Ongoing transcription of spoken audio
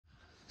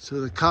So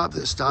the cop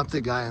that stopped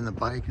the guy on the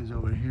bike is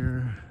over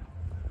here.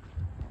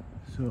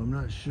 So I'm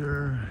not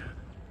sure.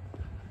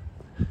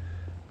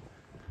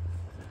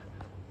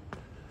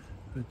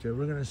 But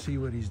we're gonna see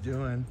what he's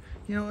doing.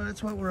 You know,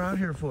 that's what we're out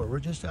here for. We're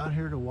just out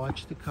here to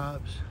watch the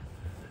cops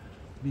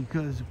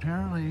because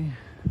apparently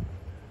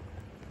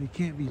they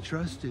can't be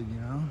trusted, you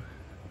know?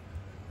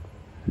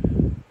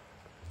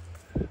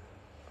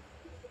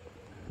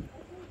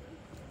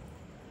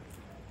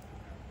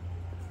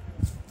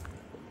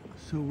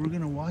 So we're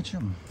gonna watch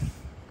them.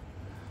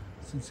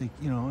 Since they,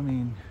 you know, I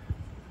mean,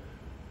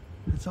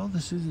 that's all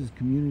this is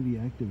community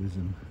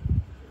activism.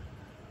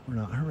 We're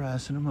not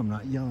harassing them. I'm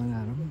not yelling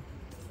at them.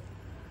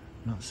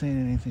 I'm not saying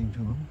anything to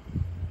them.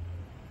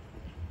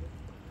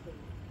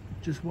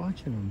 Just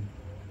watching them.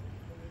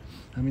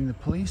 I mean, the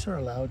police are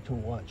allowed to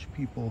watch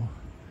people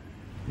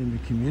in the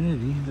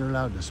community. They're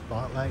allowed to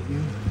spotlight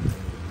you,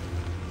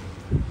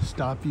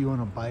 stop you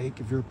on a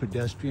bike. If you're a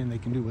pedestrian, they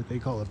can do what they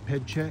call a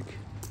ped check.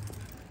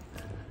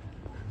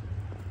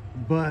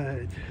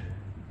 But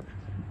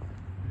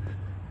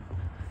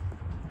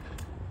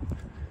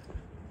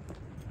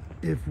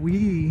if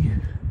we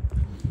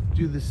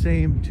do the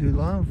same to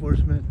law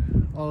enforcement,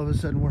 all of a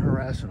sudden we're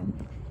harassing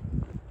them.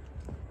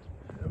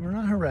 We're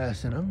not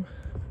harassing them.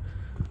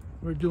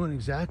 We're doing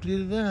exactly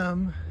to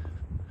them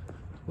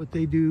what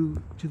they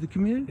do to the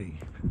community.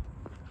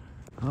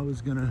 I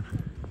was gonna,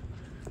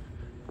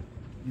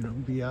 you know,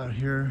 be out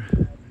here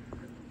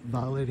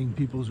violating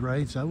people's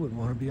rights. I wouldn't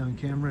want to be on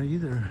camera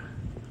either.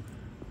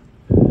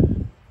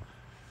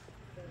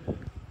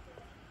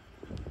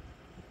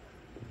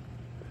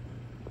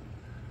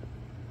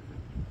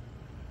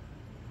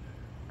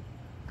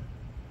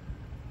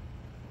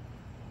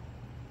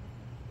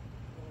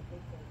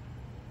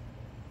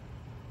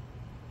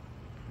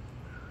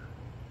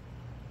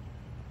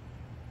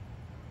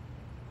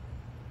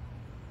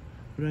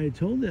 But I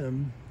told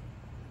them,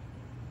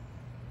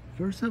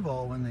 first of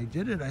all, when they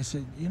did it, I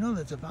said, you know,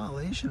 that's a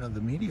violation of the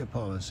media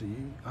policy.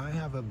 I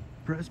have a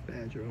press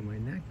badge around my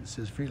neck that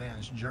says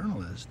freelance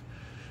journalist.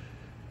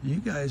 You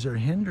guys are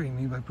hindering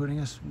me by putting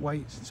a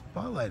white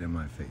spotlight in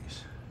my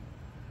face.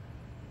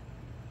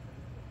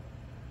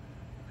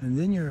 And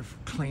then you're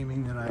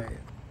claiming that I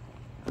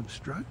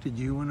obstructed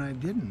you when I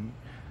didn't.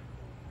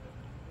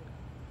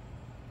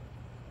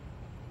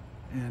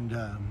 And,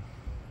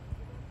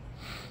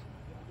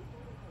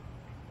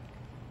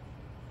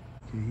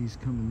 okay, he's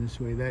coming this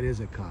way. That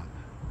is a cop.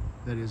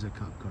 That is a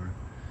cop car.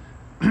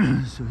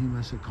 So he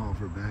must have called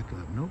for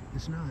backup. Nope,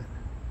 it's not.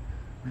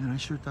 Man, I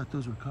sure thought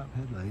those were cop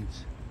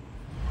headlights.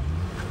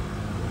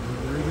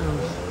 There he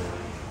goes.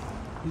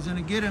 He's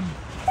gonna get him.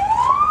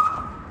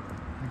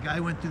 The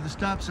guy went through the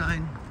stop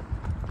sign.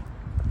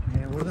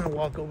 And we're gonna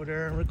walk over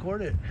there and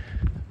record it.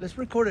 Let's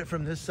record it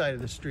from this side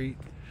of the street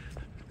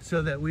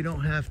so that we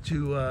don't have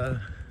to,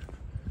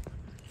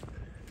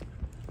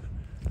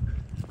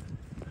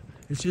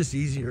 it's just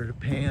easier to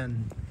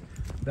pan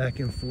back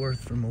and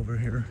forth from over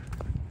here.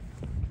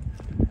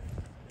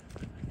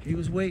 He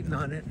was waiting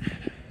on it,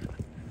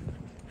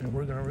 and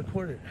we're gonna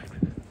record it.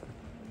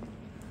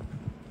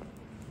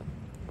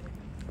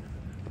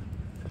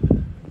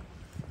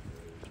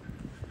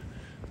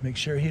 Make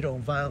sure he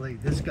don't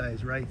violate this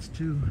guy's rights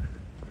too,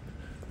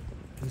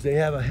 because they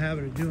have a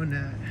habit of doing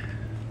that.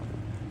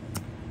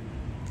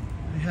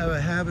 They have a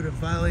habit of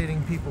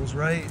violating people's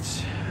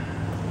rights.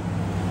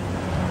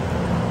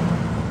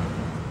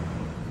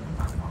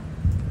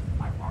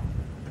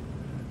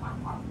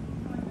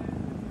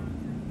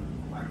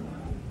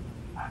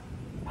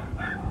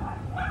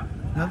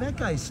 Now that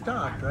guy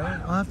stopped, right?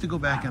 I'll have to go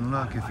back and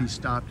look if he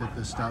stopped at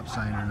the stop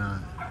sign or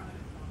not.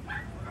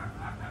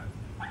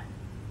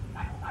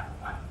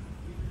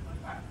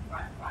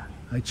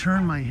 I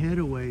turned my head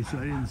away so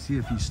I didn't see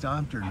if he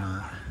stopped or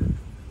not.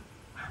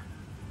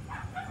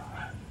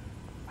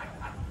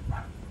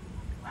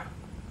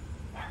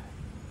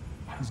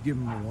 He's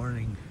giving him a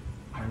warning.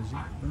 Is he?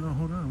 Oh no,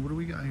 hold on. What do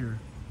we got here?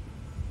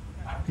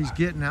 He's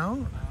getting out?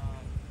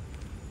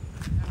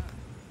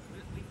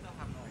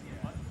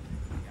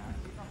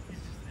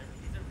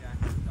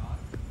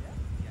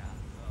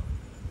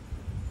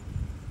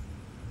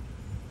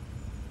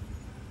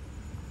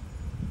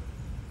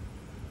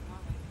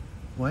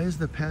 Why is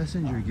the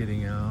passenger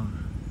getting out?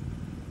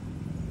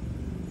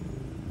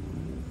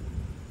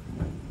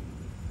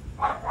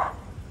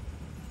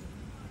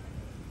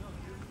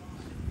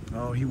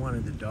 Oh, he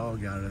wanted the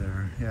dog out of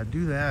there. Yeah,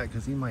 do that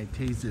because he might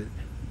tase it.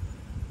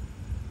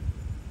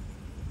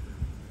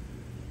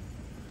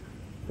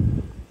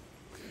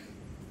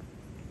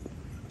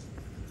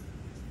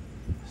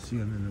 See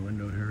him in the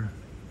window here.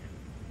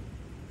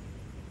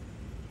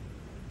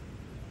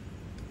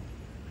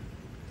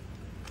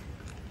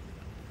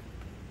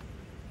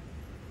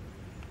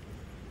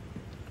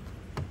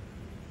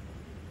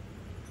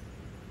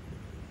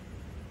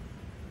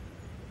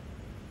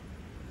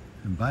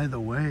 And by the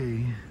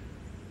way,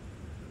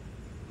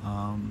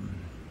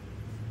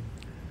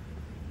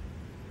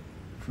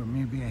 from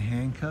me being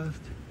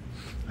handcuffed,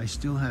 I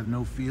still have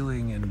no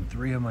feeling in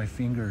 3 of my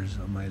fingers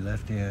on my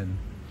left hand.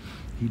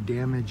 He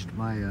damaged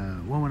my,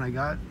 well,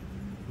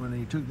 when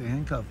he took the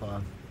handcuff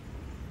off,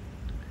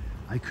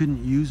 I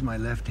couldn't use my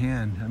left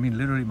hand. I mean,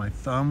 literally my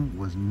thumb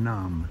was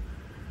numb.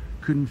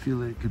 Couldn't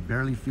feel it, could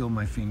barely feel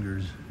my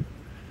fingers.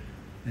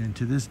 And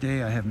to this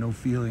day, I have no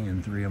feeling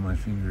in 3 of my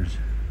fingers.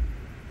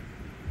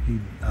 He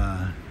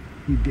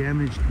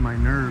damaged my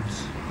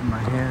nerves in my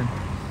hand.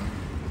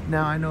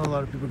 Now, I know a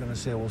lot of people are gonna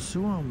say, well,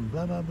 sue him,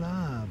 blah, blah,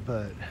 blah,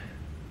 but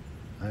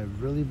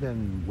I've really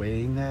been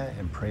weighing that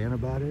and praying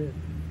about it.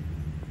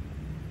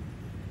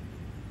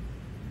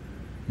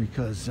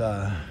 Because,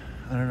 I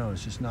don't know,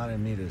 it's just not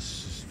in me to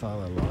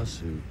file a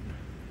lawsuit.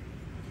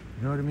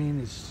 You know what I mean?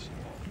 It's,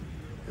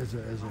 as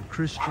a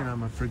Christian,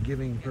 I'm a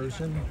forgiving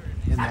person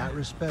in that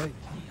respect.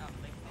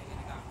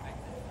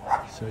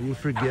 So you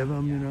forgive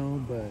them, you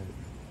know, but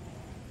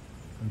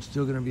I'm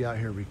still going to be out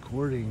here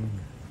recording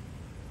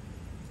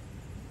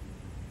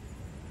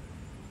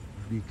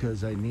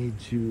because I need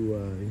to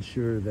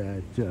ensure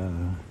that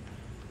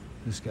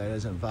this guy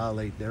doesn't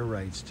violate their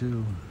rights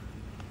too.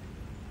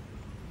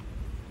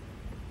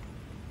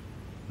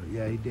 But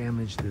yeah, he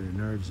damaged the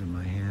nerves in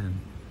my hand.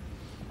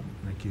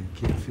 I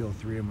can't feel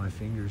 3 of my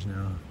fingers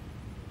now.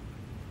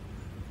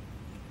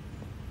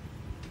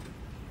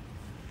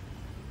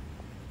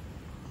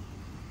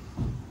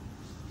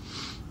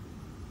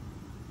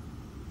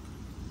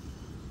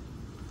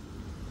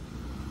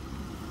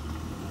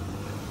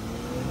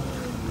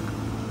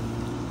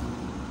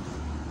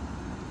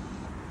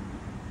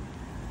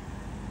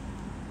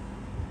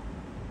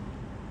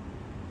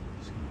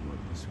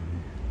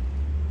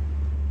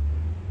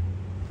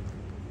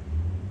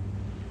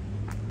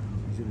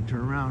 He's gonna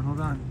turn around, hold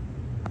on.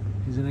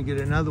 He's gonna get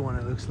another one,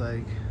 it looks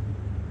like.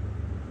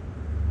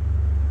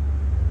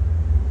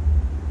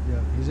 Yeah,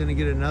 he's gonna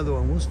get another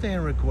one. We'll stay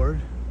and record.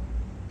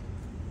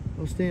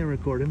 We'll stay and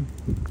record him.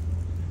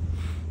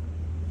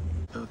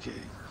 Okay,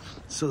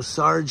 so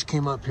Sarge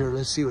came up here.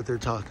 Let's see what they're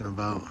talking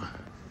about.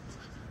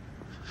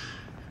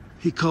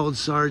 He called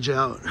Sarge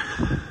out.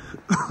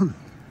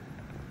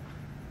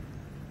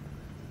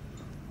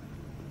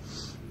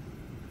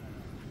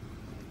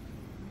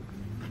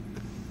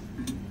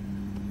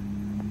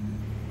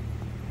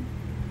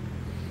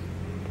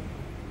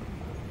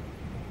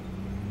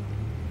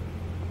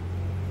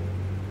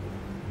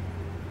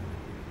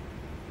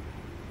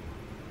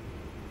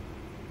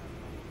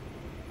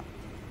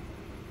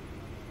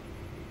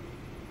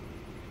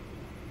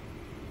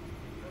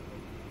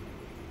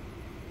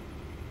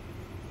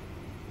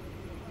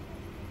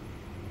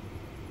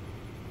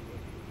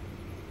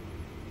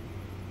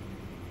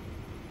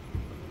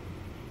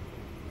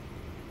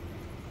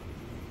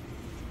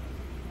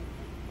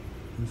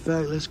 In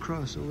fact, let's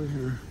cross over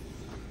here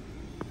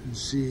and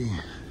see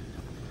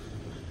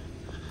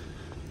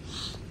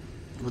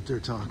what they're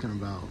talking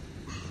about.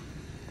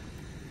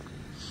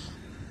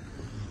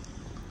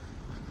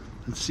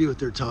 Let's see what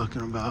they're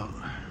talking about.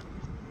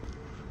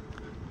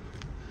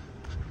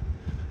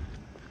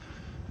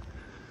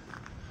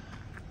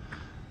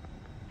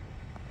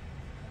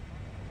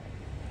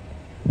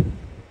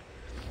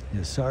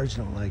 Yeah, Sarge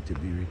don't like to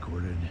be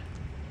recorded.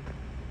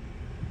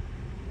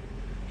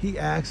 He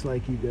acts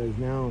like he does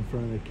now in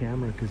front of the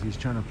camera because he's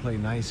trying to play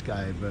nice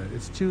guy, but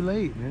it's too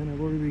late, man.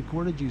 I've already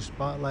recorded you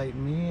spotlighting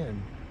me,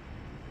 and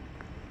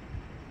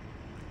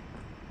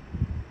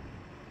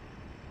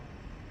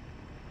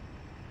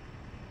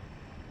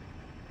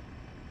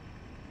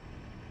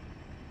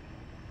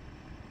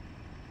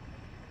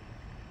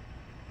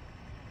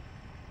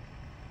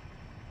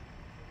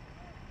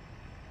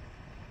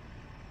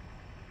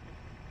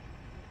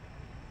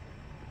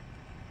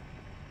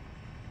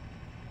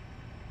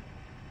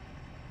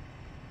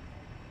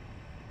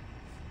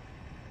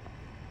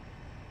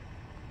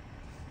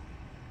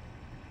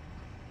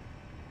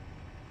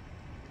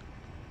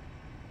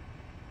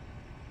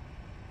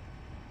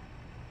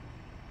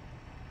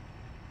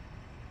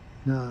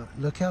now,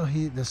 look how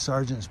the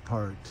sergeant's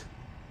parked.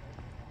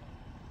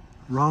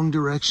 Wrong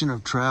direction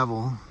of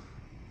travel.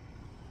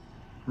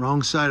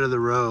 Wrong side of the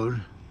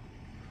road.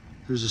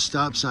 There's a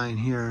stop sign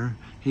here.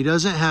 He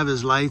doesn't have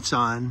his lights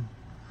on.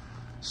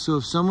 So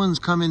if someone's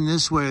coming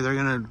this way, they're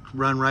gonna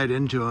run right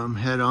into him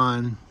head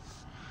on.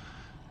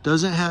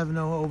 Doesn't have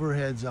no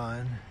overheads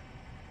on.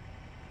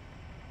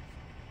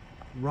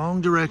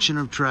 Wrong direction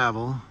of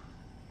travel.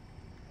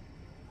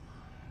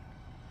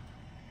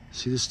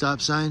 See the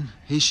stop sign?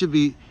 He should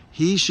be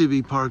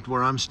parked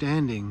where I'm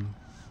standing.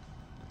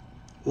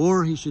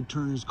 Or he should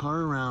turn his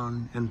car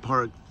around and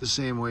park the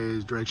same way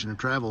as direction of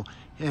travel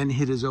and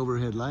hit his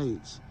overhead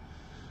lights.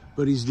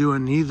 But he's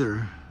doing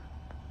neither.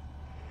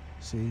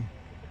 See?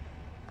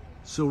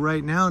 So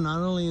right now,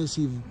 not only is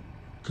he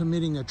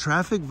committing a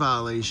traffic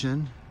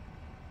violation,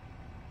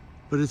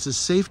 but it's a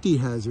safety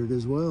hazard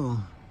as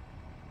well.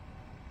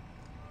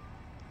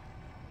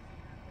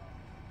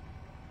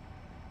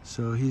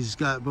 So he's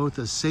got both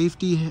this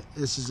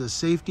is a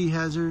safety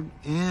hazard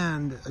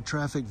and a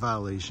traffic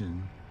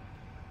violation.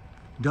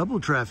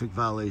 Double traffic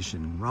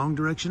violation. Wrong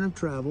direction of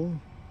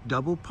travel,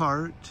 double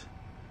parked,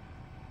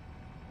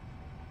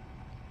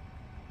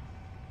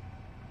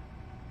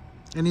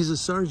 And he's a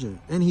sergeant.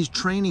 And he's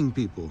training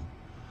people.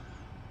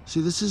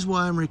 See, this is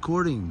why I'm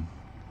recording.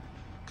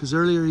 Because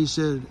earlier he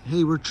said,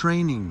 hey, we're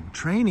training.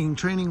 Training?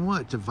 Training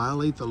what? To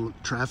violate the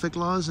traffic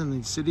laws in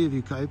the city of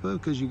Yucaipa?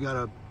 Because you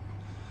got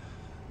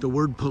the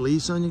word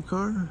police on your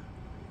car?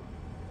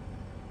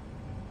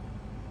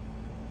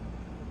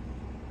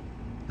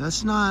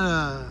 That's not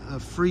a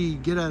free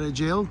get out of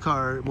jail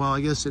card. Well,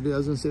 I guess it is. I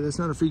was gonna say that's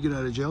not a free get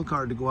out of jail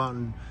card to go out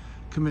and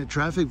commit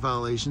traffic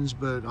violations,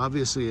 but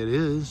obviously it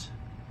is.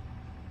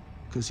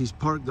 Because he's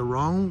parked the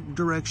wrong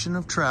direction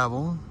of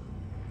travel,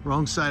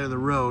 wrong side of the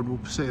road,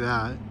 we'll say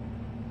that.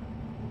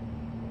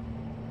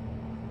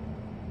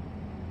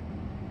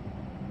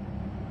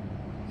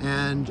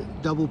 And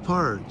double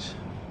parked.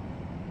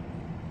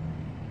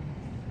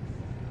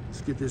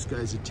 Let's get this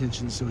guy's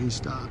attention so he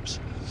stops.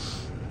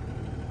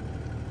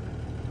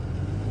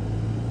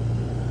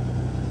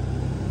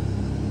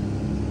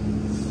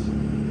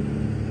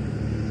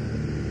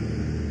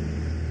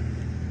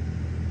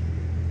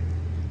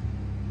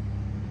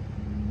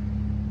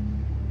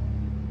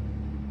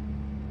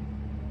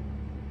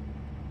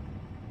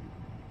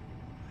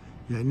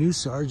 Yeah, I knew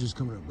Sarge was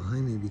coming up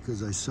behind me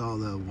because I saw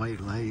the white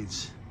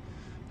lights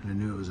and I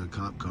knew it was a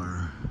cop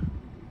car.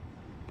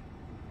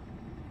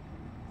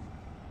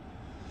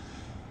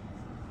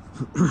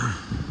 Let's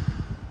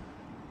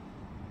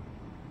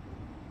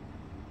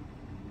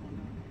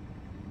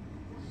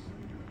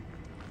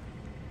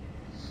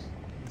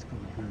go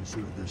up here and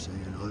see what they're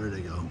saying. Oh, there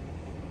they go.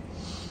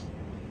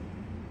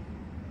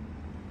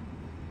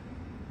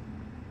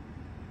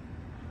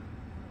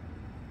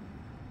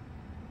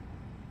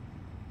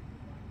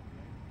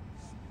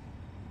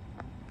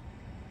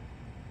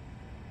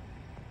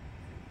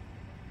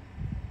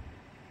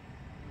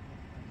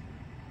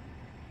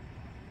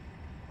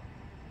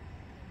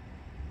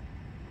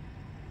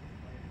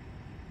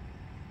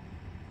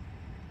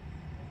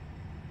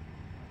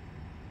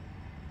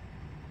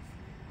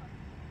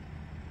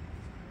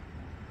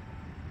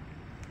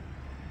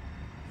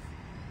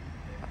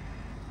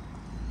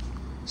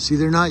 See,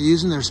 they're not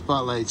using their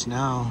spotlights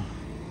now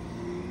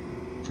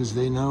because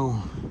they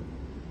know.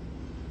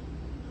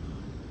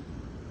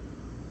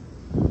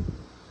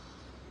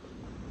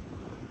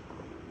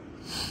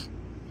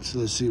 So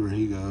let's see where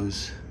he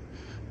goes.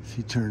 If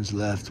he turns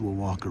left, we'll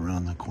walk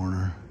around the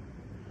corner.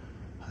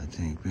 I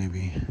think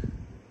maybe.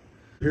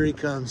 Here he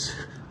comes.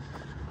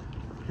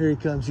 Here he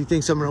comes. He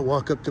thinks I'm gonna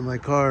walk up to my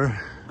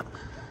car.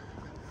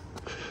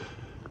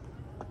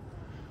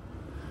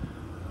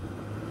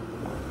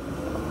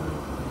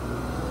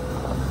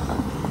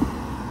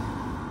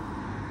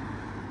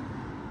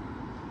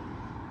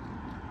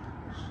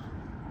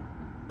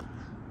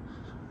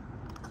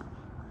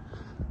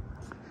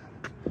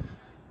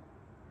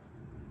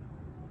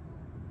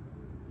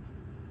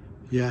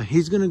 Yeah,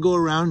 he's gonna go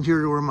around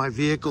here to where my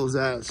vehicle's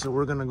at, so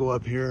we're gonna go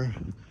up here.